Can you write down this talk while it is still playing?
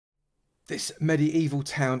This medieval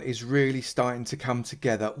town is really starting to come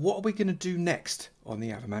together. What are we going to do next on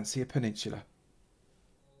the Avomancia Peninsula?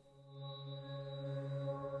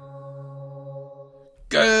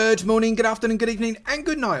 Good morning, good afternoon, good evening, and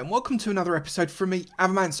good night, and welcome to another episode from me,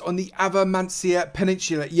 Avomance, on the Avomancia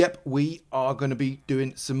Peninsula. Yep, we are going to be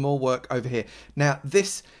doing some more work over here. Now,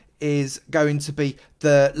 this is going to be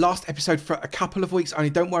the last episode for a couple of weeks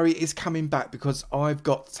only. Don't worry, it is coming back because I've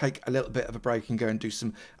got to take a little bit of a break and go and do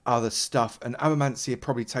some other stuff. And Avomancia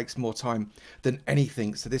probably takes more time than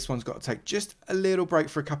anything, so this one's got to take just a little break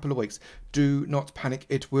for a couple of weeks. Do not panic,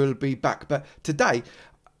 it will be back. But today,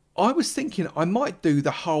 I was thinking I might do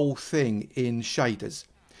the whole thing in shaders,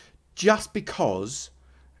 just because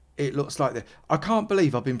it looks like this. I can't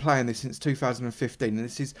believe I've been playing this since 2015, and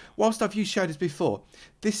this is, whilst I've used shaders before,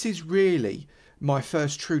 this is really my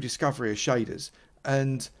first true discovery of shaders,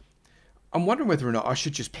 and I'm wondering whether or not I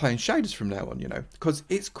should just play in shaders from now on, you know, because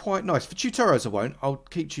it's quite nice. For tutorials I won't. I'll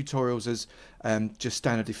keep tutorials as just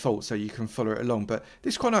standard default so you can follow it along, but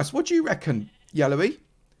this is quite nice. What do you reckon, Yellowy?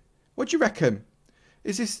 What do you reckon?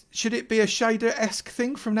 Is this, should it be a shader-esque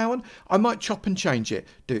thing from now on? I might chop and change it.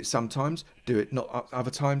 Do it sometimes, do it not other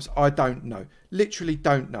times. I don't know. Literally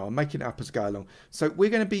don't know. I'm making it up as I go along. So we're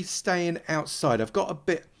going to be staying outside. I've got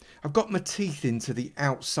my teeth into the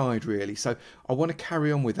outside really. So I want to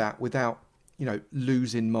carry on with that without, you know,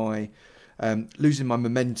 losing my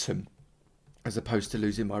momentum as opposed to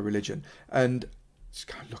losing my religion. And just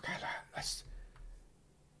go look at that.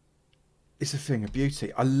 It's a thing of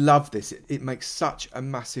beauty. I love this. It makes such a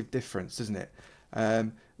massive difference, doesn't it?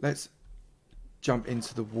 Let's jump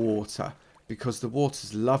into the water because the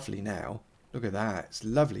water's lovely now. Look at that. It's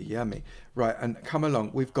lovely, yummy. Right, and come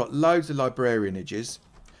along. We've got loads of librarianages.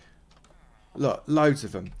 Look, loads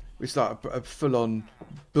of them. It's like a full-on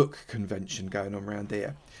book convention going on around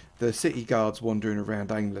here. The city guards wandering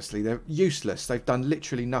around aimlessly. They're useless. They've done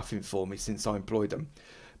literally nothing for me since I employed them.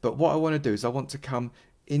 But what I want to do is I want to come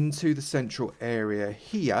into the central area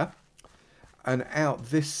here and out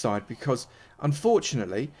this side, because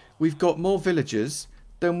unfortunately we've got more villagers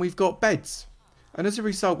than we've got beds, and as a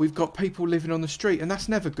result we've got people living on the street, and that's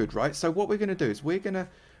never good, right? So what we're going to do is we're going to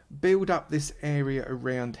build up this area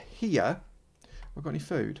around here. I've got any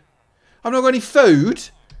food? I've not got any food.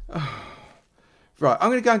 Oh. Right, I'm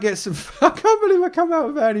going to go and get some I can't believe I come out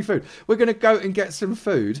without any food. We're going to go and get some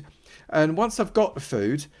food, and once I've got the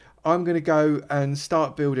food, I'm going to go and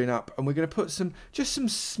start building up, and we're going to put some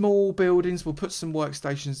small buildings. We'll put some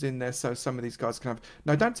workstations in there so some of these guys can have...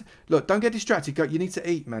 No, don't get distracted. You need to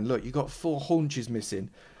eat, man. Look, you've got 4 haunches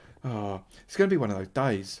missing. Oh, it's going to be one of those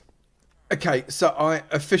days. Okay, so I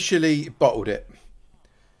officially bottled it.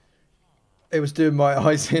 It was doing my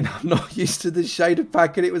eyes in. I'm not used to the shader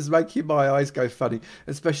pack, and it was making my eyes go funny,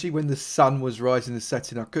 especially when the sun was rising and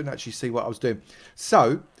setting. I couldn't actually see what I was doing.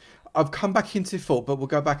 So I've come back into default, but we'll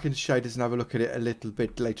go back into shaders and have a look at it a little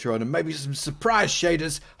bit later on, and maybe some surprise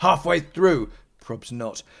shaders halfway through. Probs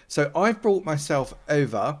not. So I've brought myself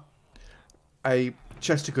over a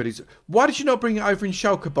chest of goodies. Why did you not bring it over in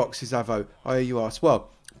shulker boxes, Avo? I hear you ask. Well,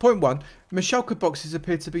 point one, my shulker boxes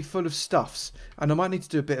appear to be full of stuffs, and I might need to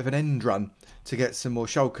do a bit of an end run to get some more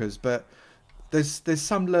shulkers, but there's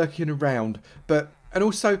some lurking around. And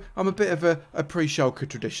also, I'm a bit of a pre-shulker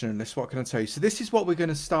traditionalist, what can I tell you? So this is what we're going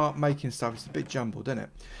to start making stuff. It's a bit jumbled, isn't it?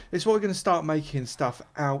 This is what we're going to start making stuff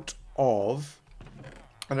out of.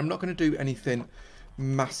 And I'm not going to do anything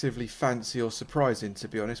massively fancy or surprising, to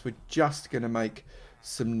be honest. We're just going to make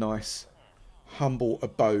some nice, humble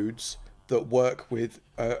abodes that work with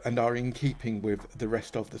and are in keeping with the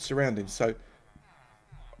rest of the surroundings. So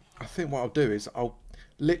I think what I'll do is I'll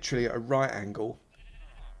literally at a right angle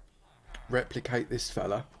replicate this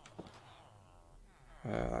fella.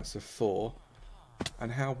 That's a 4. And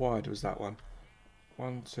how wide was that one?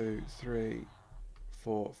 1, 2, 3,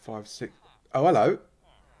 4, 5, 6. Oh, hello.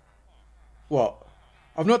 What?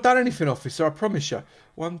 I've not done anything, officer, I promise you.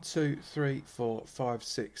 1, 2, 3, 4, 5,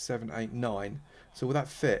 6, 7, 8, 9. So will that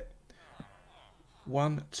fit?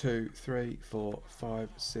 1, 2, 3, 4, 5,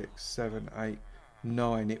 6, 7, 8,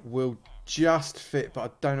 9. It will just fit, but I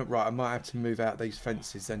don't know. Right, I might have to move out these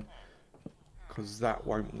fences then, because that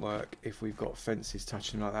won't work if we've got fences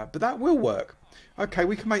touching like that. But that will work. Okay,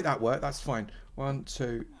 we can make that work. That's fine. 1,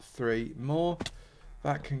 2, 3 more.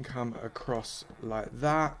 That can come across like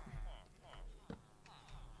that.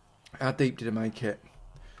 How deep did I make it?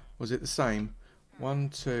 Was it the same? 1,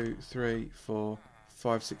 2, 3, 4,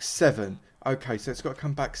 5, 6, 7. Okay, so it's got to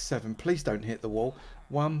come back 7. Please don't hit the wall.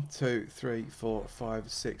 1, 2, 3, 4, 5,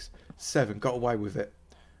 6, 7. Got away with it.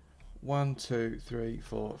 1, 2, 3,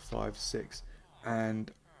 4, 5, 6.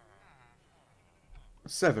 And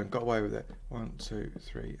 7. Got away with it. 1, 2,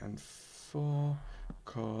 3, and 4.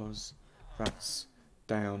 Because that's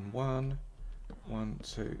down 1. 1,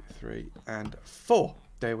 2, 3, and 4.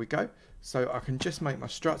 There we go. So I can just make my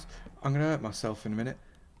struts. I'm going to hurt myself in a minute.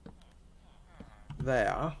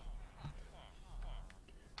 There.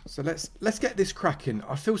 So let's get this cracking.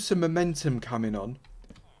 I feel some momentum coming on.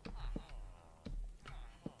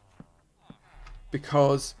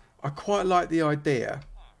 Because I quite like the idea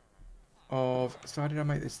of... So how did I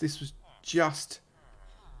make this? This was just...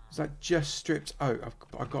 Was that just stripped oak?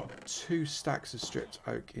 I've got 2 stacks of stripped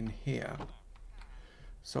oak in here.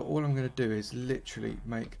 So all I'm going to do is literally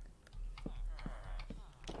make...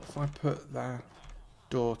 If I put that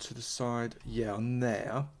door to the side, yeah, on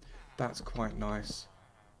there, that's quite nice.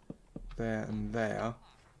 There and there.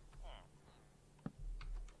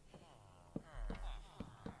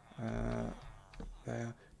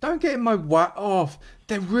 There. Don't get in my way. Oh,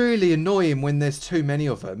 they're really annoying when there's too many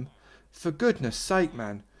of them. For goodness sake,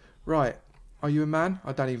 man. Right. Are you a man?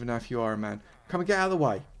 I don't even know if you are a man. Come and get out of the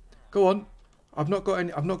way. Go on. I've not got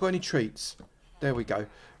any treats. There we go.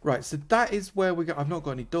 Right, so that is where we go. I've not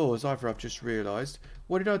got any doors either, I've just realised.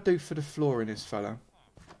 What did I do for the floor in this fella?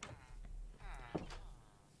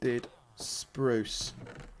 Did spruce.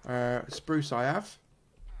 Spruce I have.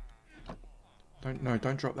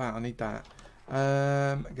 Don't drop that. I need that.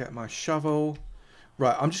 Get my shovel.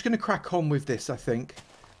 Right, I'm just going to crack on with this, I think.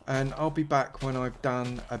 And I'll be back when I've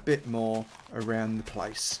done a bit more around the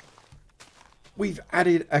place. We've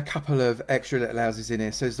added a couple of extra little houses in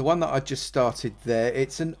here. So there's the one that I just started there.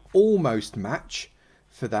 It's an almost match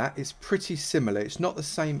for that. It's pretty similar. It's not the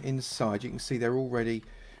same inside. You can see they're already...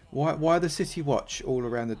 Why the city watch all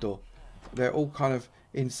around the door? They're all kind of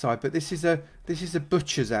inside. But this is a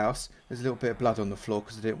butcher's house. There's a little bit of blood on the floor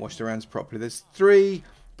because I didn't wash their hands properly. There's 3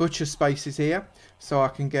 butcher spaces here. So I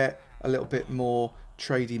can get a little bit more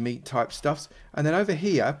tradey meat type stuffs. And then over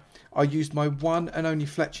here... I used my one and only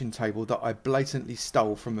fletching table that I blatantly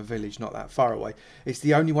stole from a village not that far away. It's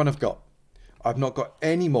the only one I've got. I've not got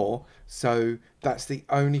any more, so that's the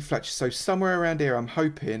only fletcher. So somewhere around here, I'm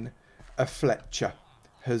hoping a fletcher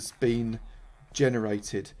has been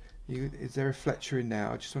generated. Is there a fletcher in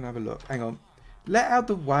now? I just want to have a look. Hang on. Let out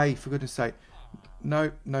the way, for goodness sake.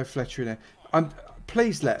 No fletcher in there.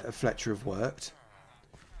 Please let a fletcher have worked.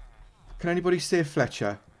 Can anybody see a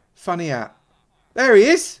fletcher? Funny hat. There he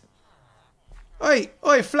is!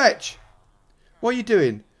 Oi, Fletch! What are you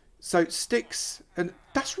doing? So, sticks and...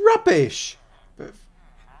 That's rubbish! But,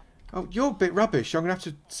 oh, you're a bit rubbish. I'm going to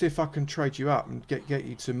have to see if I can trade you up and get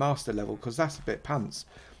you to master level, because that's a bit pants.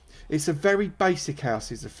 It's a very basic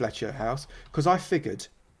house, is the Fletcher house, because I figured,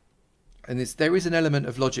 and there is an element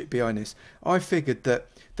of logic behind this, I figured that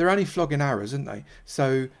they're only flogging arrows, aren't they?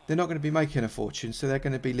 So, they're not going to be making a fortune, so they're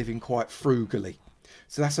going to be living quite frugally.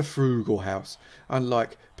 So that's a frugal house,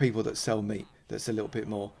 unlike people that sell meat. That's a little bit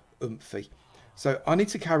more oomphy. So I need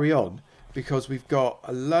to carry on because we've got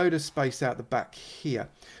a load of space out the back here.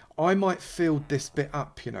 I might field this bit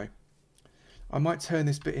up, you know. I might turn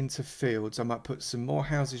this bit into fields. I might put some more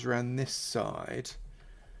houses around this side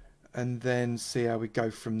and then see how we go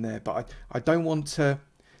from there. But I don't want to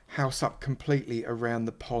house up completely around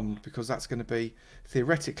the pond because that's going to be,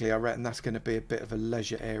 theoretically, I reckon that's going to be a bit of a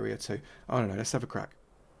leisure area too. I don't know. Let's have a crack.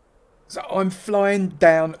 So I'm flying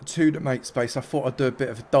down to the mate space. I thought I'd do a bit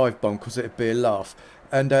of a dive bomb because it'd be a laugh.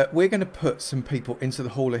 And we're going to put some people into the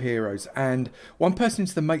Hall of Heroes. And one person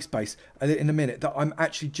into the mate space in a minute that I'm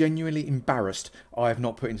actually genuinely embarrassed I have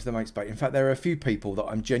not put into the mate space. In fact, there are a few people that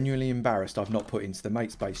I'm genuinely embarrassed I've not put into the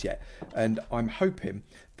mate space yet. And I'm hoping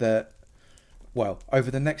that, well,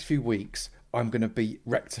 over the next few weeks, I'm going to be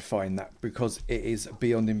rectifying that because it is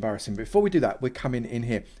beyond embarrassing. Before we do that, we're coming in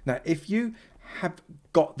here. Now, if you have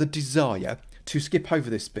got the desire to skip over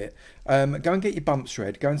this bit, go and get your bumps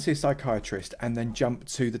read, go and see a psychiatrist, and then jump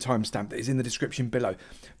to the timestamp that is in the description below.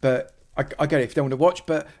 But I get it if you don't want to watch,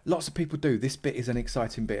 but lots of people do. This bit is an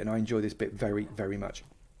exciting bit, and I enjoy this bit very, very much.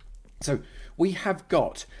 So we have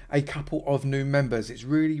got a couple of new members. It's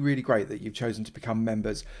really, really great that you've chosen to become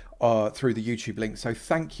members through the YouTube link. So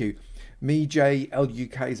thank you.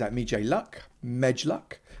 MeJLUK, is that MeJ Luck?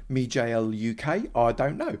 Mejluck? MeJLUK? I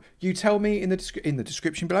don't know. You tell me in the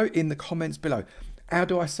description below, in the comments below. How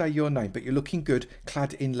do I say your name? But you're looking good,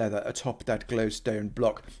 clad in leather, atop that glowstone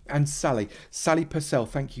block. And Sally Purcell,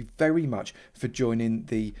 thank you very much for joining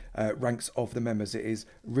the ranks of the members. It is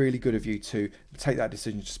really good of you to take that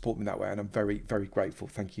decision to support me that way, and I'm very, very grateful.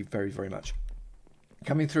 Thank you very, very much.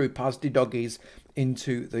 Coming through past the doggies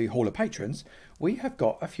into the Hall of Patrons, we have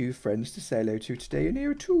got a few friends to say hello to today in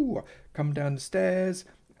here too. Come down the stairs,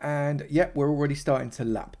 and yep, we're already starting to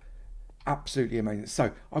lap. Absolutely amazing.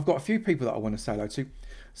 So I've got a few people that I want to say hello to.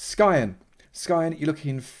 Skyen, you're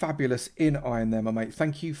looking fabulous in iron there, my mate.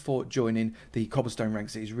 Thank you for joining the Cobblestone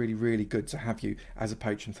ranks. It is really, really good to have you as a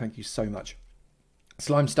patron. Thank you so much.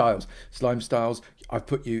 Slime Styles, I've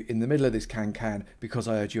put you in the middle of this can because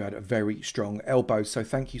I heard you had a very strong elbow. So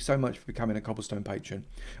thank you so much for becoming a Cobblestone patron.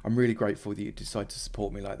 I'm really grateful that you decided to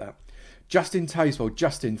support me like that. Justin Tazewell,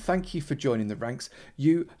 Justin, thank you for joining the ranks.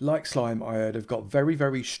 You, like Slime, I heard, have got very,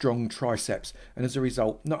 very strong triceps. And as a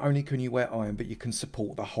result, not only can you wear iron, but you can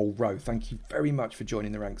support the whole row. Thank you very much for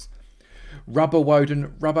joining the ranks. Rubber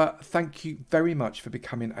Woden, Rubber, thank you very much for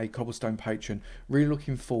becoming a Cobblestone patron. Really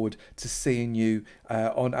looking forward to seeing you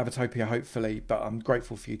on Avotopia, hopefully, but I'm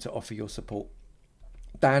grateful for you to offer your support.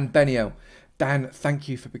 Dan Beniel, Dan, thank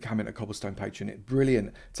you for becoming a Cobblestone patron. It's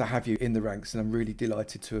brilliant to have you in the ranks, and I'm really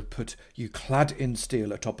delighted to have put you clad in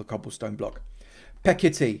steel atop a cobblestone block.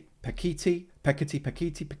 Pekiti,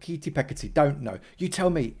 don't know. You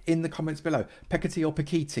tell me in the comments below, Pekiti or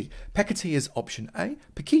Pekiti. Pekiti is option A,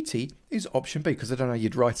 Pekiti is option B, because I don't know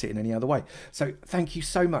you'd write it in any other way. So thank you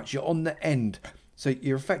so much. You're on the end. So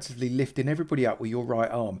you're effectively lifting everybody up with your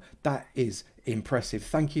right arm. That is impressive.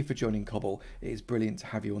 Thank you for joining Cobble. It is brilliant to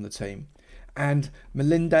have you on the team. And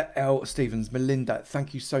Melinda L. Stevens. Melinda,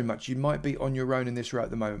 thank you so much. You might be on your own in this row at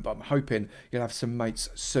the moment, but I'm hoping you'll have some mates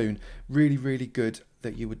soon. Really, really good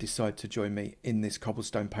that you would decide to join me in this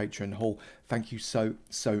Cobblestone Patron Hall. Thank you so,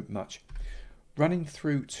 so much. Running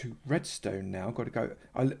through to Redstone now. Got to go.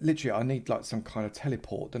 I need like some kind of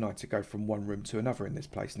teleport, don't I, to go from one room to another in this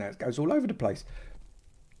place now. It goes all over the place.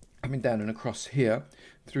 Coming down and across here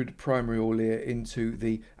through the primary hall here into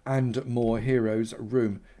the And More Heroes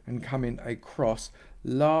room, and coming across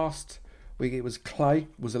last week it was Clay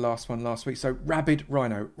was the last one last week. So Rabid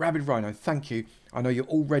Rhino, thank you. I know you're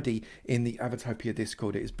already in the Avotopia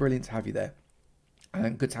Discord. It is brilliant to have you there.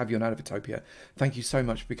 And good to have you on Avotopia. Thank you so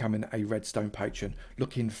much for becoming a Redstone patron.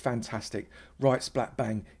 Looking fantastic. Right splat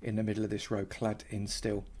bang in the middle of this row, clad in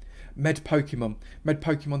steel. Med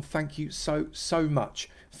Pokemon, thank you so much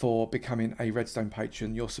for becoming a Redstone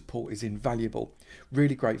patron. Your support is invaluable.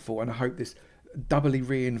 Really grateful, and I hope this doubly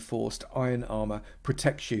reinforced iron armor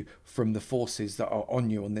protects you from the forces that are on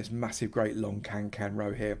you on this massive, great long can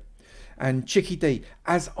row here. And Chicky D,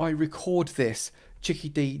 as I record this, Chicky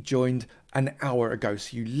D joined an hour ago,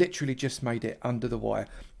 so you literally just made it under the wire.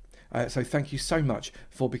 So thank you so much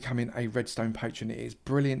for becoming a Redstone patron. It is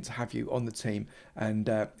brilliant to have you on the team, and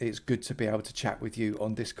it's good to be able to chat with you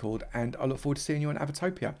on Discord, and I look forward to seeing you on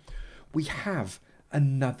Avotopia. We have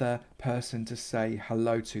another person to say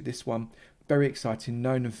hello to. This one, very exciting,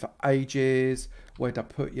 known them for ages. Where'd I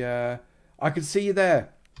put you? I can see you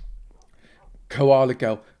there. Koala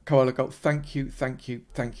Girl, thank you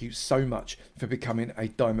so much for becoming a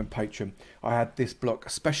diamond patron. I had this block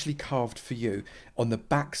especially carved for you. On the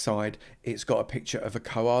back side, it's got a picture of a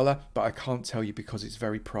koala, but I can't tell you because it's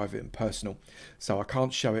very private and personal. So I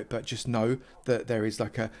can't show it, but just know that there is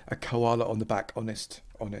like a koala on the back. Honest.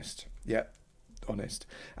 Yeah, honest.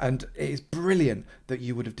 And it is brilliant that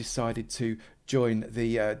you would have decided to join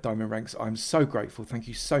the diamond ranks. I'm so grateful. Thank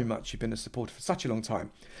you so much. You've been a supporter for such a long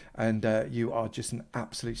time, and you are just an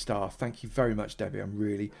absolute star. Thank you very much, Debbie. I'm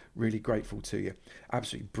really, really grateful to you.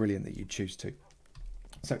 Absolutely brilliant that you choose to.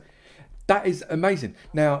 So that is amazing.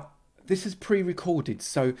 Now, this is pre-recorded,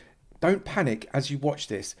 so don't panic as you watch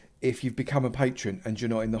this if you've become a patron and you're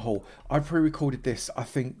not in the hall. I pre-recorded this, I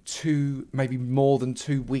think, maybe more than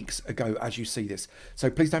 2 weeks ago as you see this.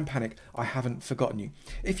 So please don't panic. I haven't forgotten you.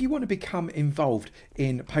 If you want to become involved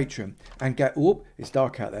in Patreon and get... Oh, it's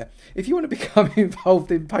dark out there. If you want to become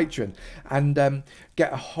involved in Patreon and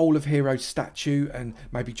get a Whole of Heroes statue and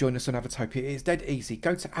maybe join us on Avotopia, it is dead easy.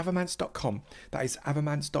 Go to avomance.com. That is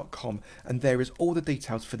avomance.com. And there is all the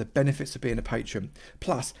details for the benefits of being a patron,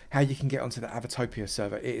 plus how you can get onto the Avotopia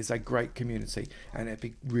server. It is a great community, and it'd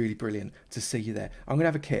be really brilliant to see you there. I'm gonna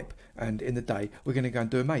have a kip, and in the day we're gonna go and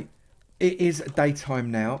do a mate. It is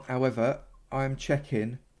daytime now, however I am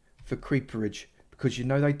checking for creeperage, because you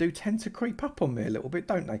know they do tend to creep up on me a little bit,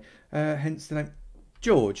 don't they? Hence the name.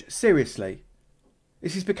 George, seriously,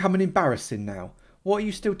 this is becoming embarrassing now. What are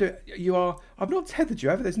you still doing? I've not tethered you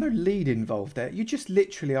over. There's no lead involved there. You just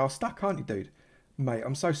literally are stuck, aren't you, dude? Mate,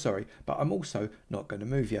 I'm so sorry, but I'm also not going to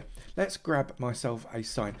move you. Let's grab myself a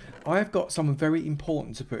sign. I have got someone very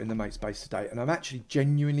important to put in the mate space today, and I'm actually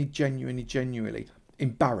genuinely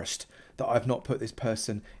embarrassed that I've not put this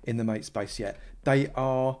person in the mate space yet. They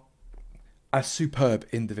are a superb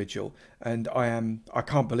individual, and I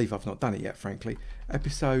can't believe I've not done it yet, frankly.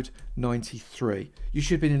 Episode 93. You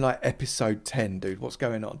should have been in like episode 10, dude. What's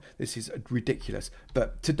going on? This is ridiculous.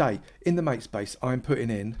 But today, in the mate space, I'm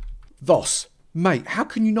putting in Voss, mate, how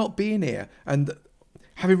can you not be in here? And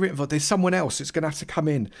having written Voss, there's someone else that's going to have to come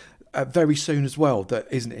in very soon as well that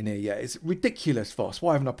isn't in here yet. It's ridiculous, Voss.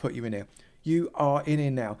 Why haven't I put you in here? You are in here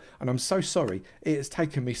now, and I'm so sorry it has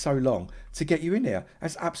taken me so long to get you in here.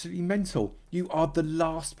 That's absolutely mental. You are the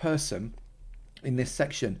last person in this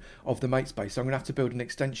section of the mate space. So I'm going to have to build an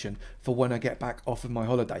extension for when I get back off of my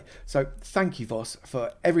holiday. So thank you, Voss,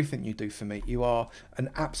 for everything you do for me. You are an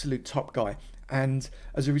absolute top guy. And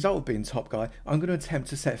as a result of being top guy, I'm going to attempt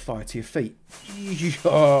to set fire to your feet.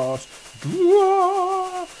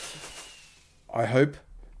 I hope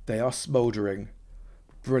they are smouldering.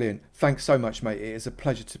 Brilliant. Thanks so much, mate. It is a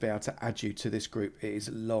pleasure to be able to add you to this group. It is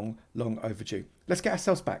long, long overdue. Let's get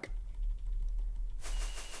ourselves back.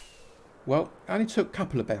 Well, it only took a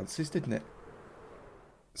couple of bounces, didn't it?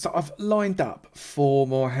 So I've lined up 4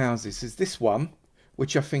 more houses. There's this one,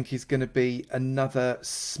 which I think is going to be another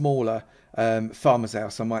smaller farmer's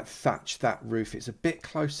house. I might thatch that roof. It's a bit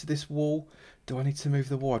close to this wall. Do I need to move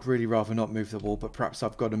the wall? I'd really rather not move the wall, but perhaps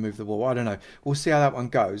I've got to move the wall. I don't know. We'll see how that one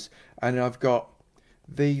goes. And I've got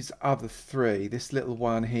these other 3. This little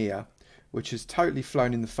one here, which has totally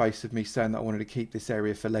flown in the face of me saying that I wanted to keep this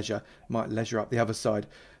area for leisure. Might leisure up the other side.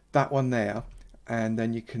 That one there, and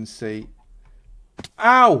then you can see,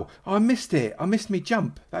 ow, I missed it. I missed me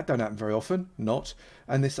jump. That don't happen very often. Not.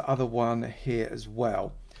 And this other one here as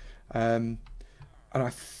well. And I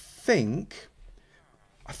think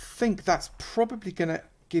that's probably going to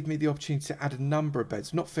give me the opportunity to add a number of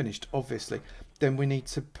beds. Not finished, obviously. Then we need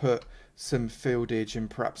to put some fieldage and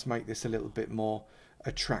perhaps make this a little bit more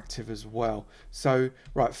attractive as well. So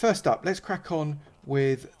right, first up, let's crack on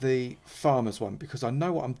with the farmers one, because I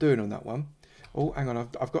know what I'm doing on that one. Oh, hang on,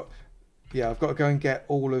 I've got to go and get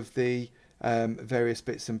all of the various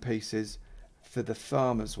bits and pieces for the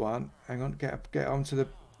farmers one. Hang on, get onto the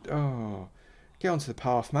get onto the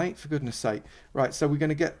path, mate, for goodness sake. Right, so we're going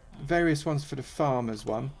to get various ones for the farmers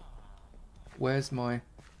one. There's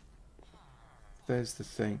the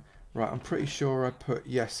thing. Right, I'm pretty sure I put,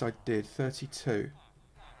 yes I did, 32.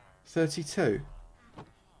 32.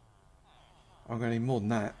 I'm going to need more than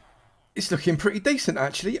that. It's looking pretty decent,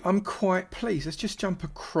 actually. I'm quite pleased. Let's just jump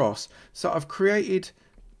across. So I've created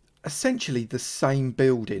essentially the same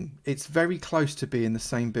building. It's very close to being the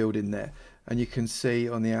same building there. And you can see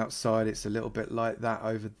on the outside, it's a little bit like that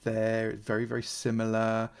over there. It's very, very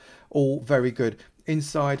similar. All very good.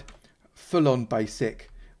 Inside, full on basic.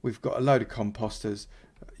 We've got a load of composters.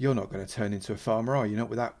 You're not going to turn into a farmer, are you? Not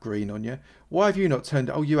with that green on you. Why have you not turned...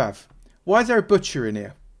 Oh, you have. Why is there a butcher in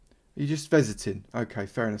here? You're just visiting. Okay,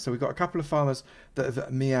 fair enough. So we've got a couple of farmers that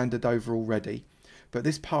have meandered over already. But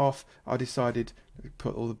this path, I decided to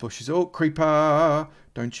put all the bushes... Oh, creeper!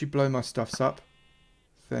 Don't you blow my stuffs up.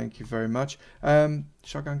 Thank you very much. Shall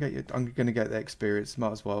I go and get you? I'm going to get the experience.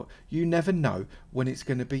 Might as well. You never know when it's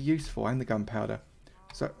going to be useful. And the gunpowder.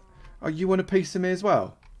 So, oh, you want a piece of me as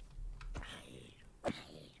well?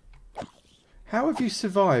 How have you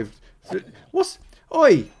survived? What's...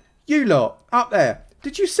 Oi! You lot! Up there!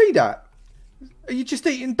 Did you see that? Are you just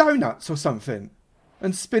eating donuts or something?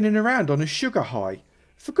 And spinning around on a sugar high?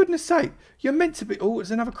 For goodness sake! You're meant to be... Oh,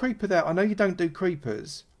 there's another creeper there. I know you don't do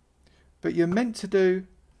creepers. But you're meant to do...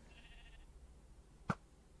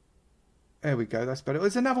 There we go. That's better.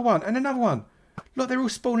 There's another one. And another one. Look, they're all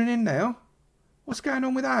spawning in now. What's going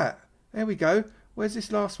on with that? There we go. Where's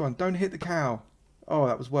this last one? Don't hit the cow. Oh,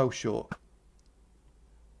 that was well short.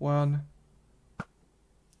 One.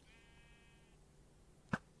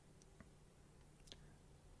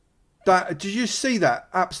 Did you see that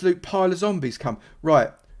absolute pile of zombies come? Right.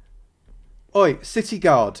 Oi, city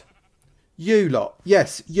guard. You lot.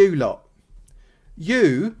 Yes, you lot.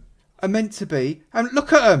 You are meant to be... And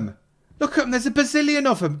look at them. Look at them. There's a bazillion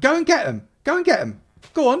of them. Go and get them. Go and get them.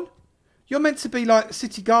 Go on. You're meant to be like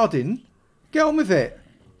city guarding. Get on with it.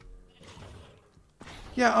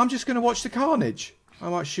 Yeah, I'm just going to watch the carnage. I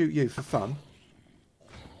might shoot you for fun.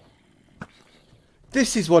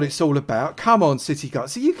 This is what it's all about. Come on, city guard.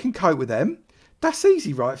 So you can cope with them. That's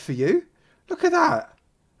easy, right, for you? Look at that.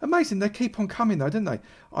 Amazing. They keep on coming, though, don't they?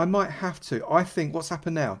 I might have to. I think what's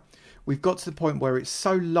happened now, we've got to the point where it's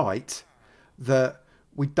so light that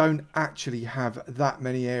we don't actually have that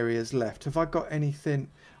many areas left. Have I got anything?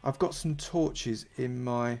 I've got some torches in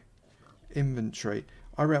my inventory.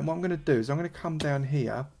 I reckon what I'm going to do is I'm going to come down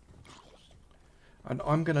here and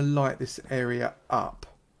I'm going to light this area up.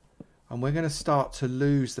 And we're going to start to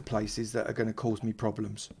lose the places that are going to cause me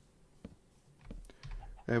problems.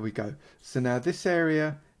 There we go. So now this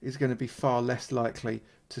area is going to be far less likely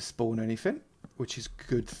to spawn anything, which is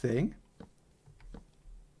a good thing.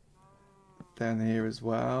 Down here as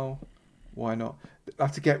well. Why not? I'll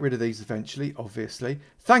have to get rid of these eventually, obviously.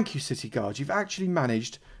 Thank you, City Guard. You've actually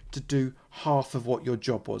managed to do half of what your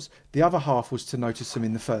job was. The other half was to notice them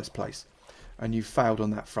in the first place. And you failed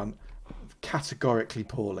on that front categorically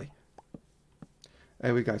poorly.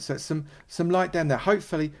 There we go. So some light down there.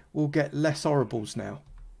 Hopefully we'll get less horribles now.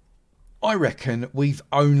 I reckon we've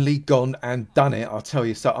only gone and done it, I'll tell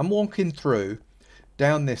you. So I'm walking through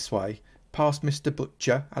down this way, past Mr.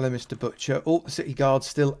 Butcher. Hello, Mr. Butcher. Oh, the City Guard's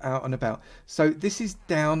still out and about. So this is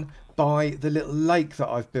down by the little lake that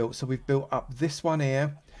I've built. So we've built up this one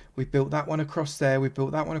here. We built that one across there. We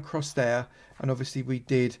built that one across there. And obviously we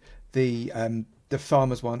did the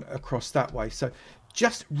farmer's one across that way. So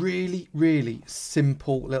just really, really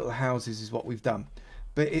simple little houses is what we've done.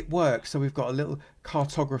 But it works. So we've got a little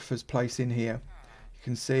cartographer's place in here. You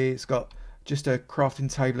can see it's got just a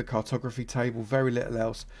crafting table, a cartography table, very little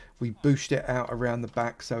else. We boosted it out around the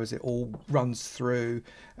back so as it all runs through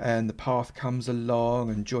and the path comes along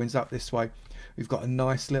and joins up this way. We've got a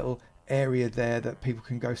nice little area there that people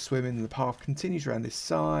can go swimming, and the path continues around this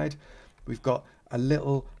side. We've got a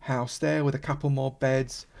little house there with a couple more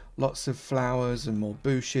beds, lots of flowers and more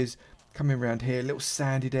bushes coming around here. A little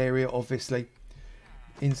sanded area, obviously.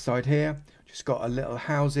 Inside here, just got a little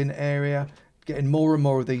housing area. Getting more and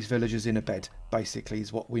more of these villagers in a bed, basically,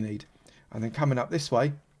 is what we need. And then coming up this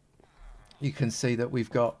way, you can see that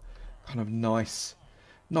we've got kind of nice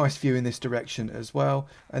view in this direction as well.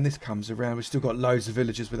 And this comes around. We've still got loads of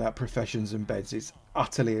villagers without professions and beds. It's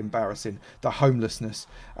utterly embarrassing, the homelessness.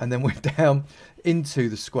 And then we're down into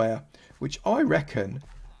the square, which I reckon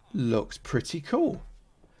looks pretty cool.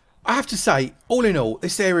 I have to say, all in all,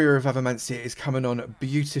 this area of Avomancia is coming on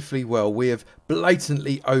beautifully well. We have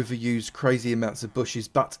blatantly overused crazy amounts of bushes,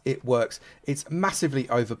 but it works. It's massively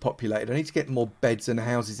overpopulated. I need to get more beds and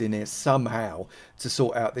houses in here somehow to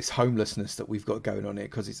sort out this homelessness that we've got going on here,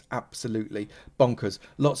 because it's absolutely bonkers.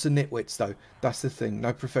 Lots of nitwits, though. That's the thing.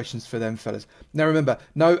 No professions for them fellas. Now, remember,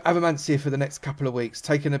 no Avomancia for the next couple of weeks.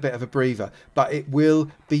 Taking a bit of a breather, but it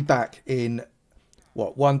will be back in...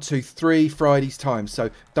 what, 1, 2, 3 Fridays time. So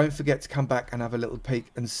don't forget to come back and have a little peek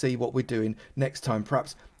and see what we're doing next time.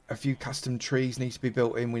 Perhaps a few custom trees need to be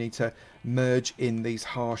built in. We need to merge in these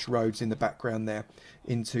harsh roads in the background there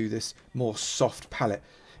into this more soft palette.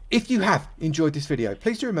 If you have enjoyed this video,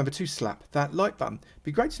 please do remember to slap that like button. It'd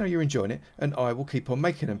be great to know you're enjoying it, and I will keep on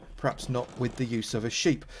making them, perhaps not with the use of a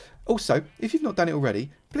sheep. Also, if you've not done it already,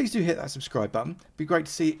 please do hit that subscribe button. It'd be great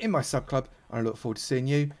to see you in my sub club, and I look forward to seeing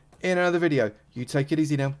you in another video. You take it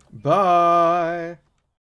easy now. Bye.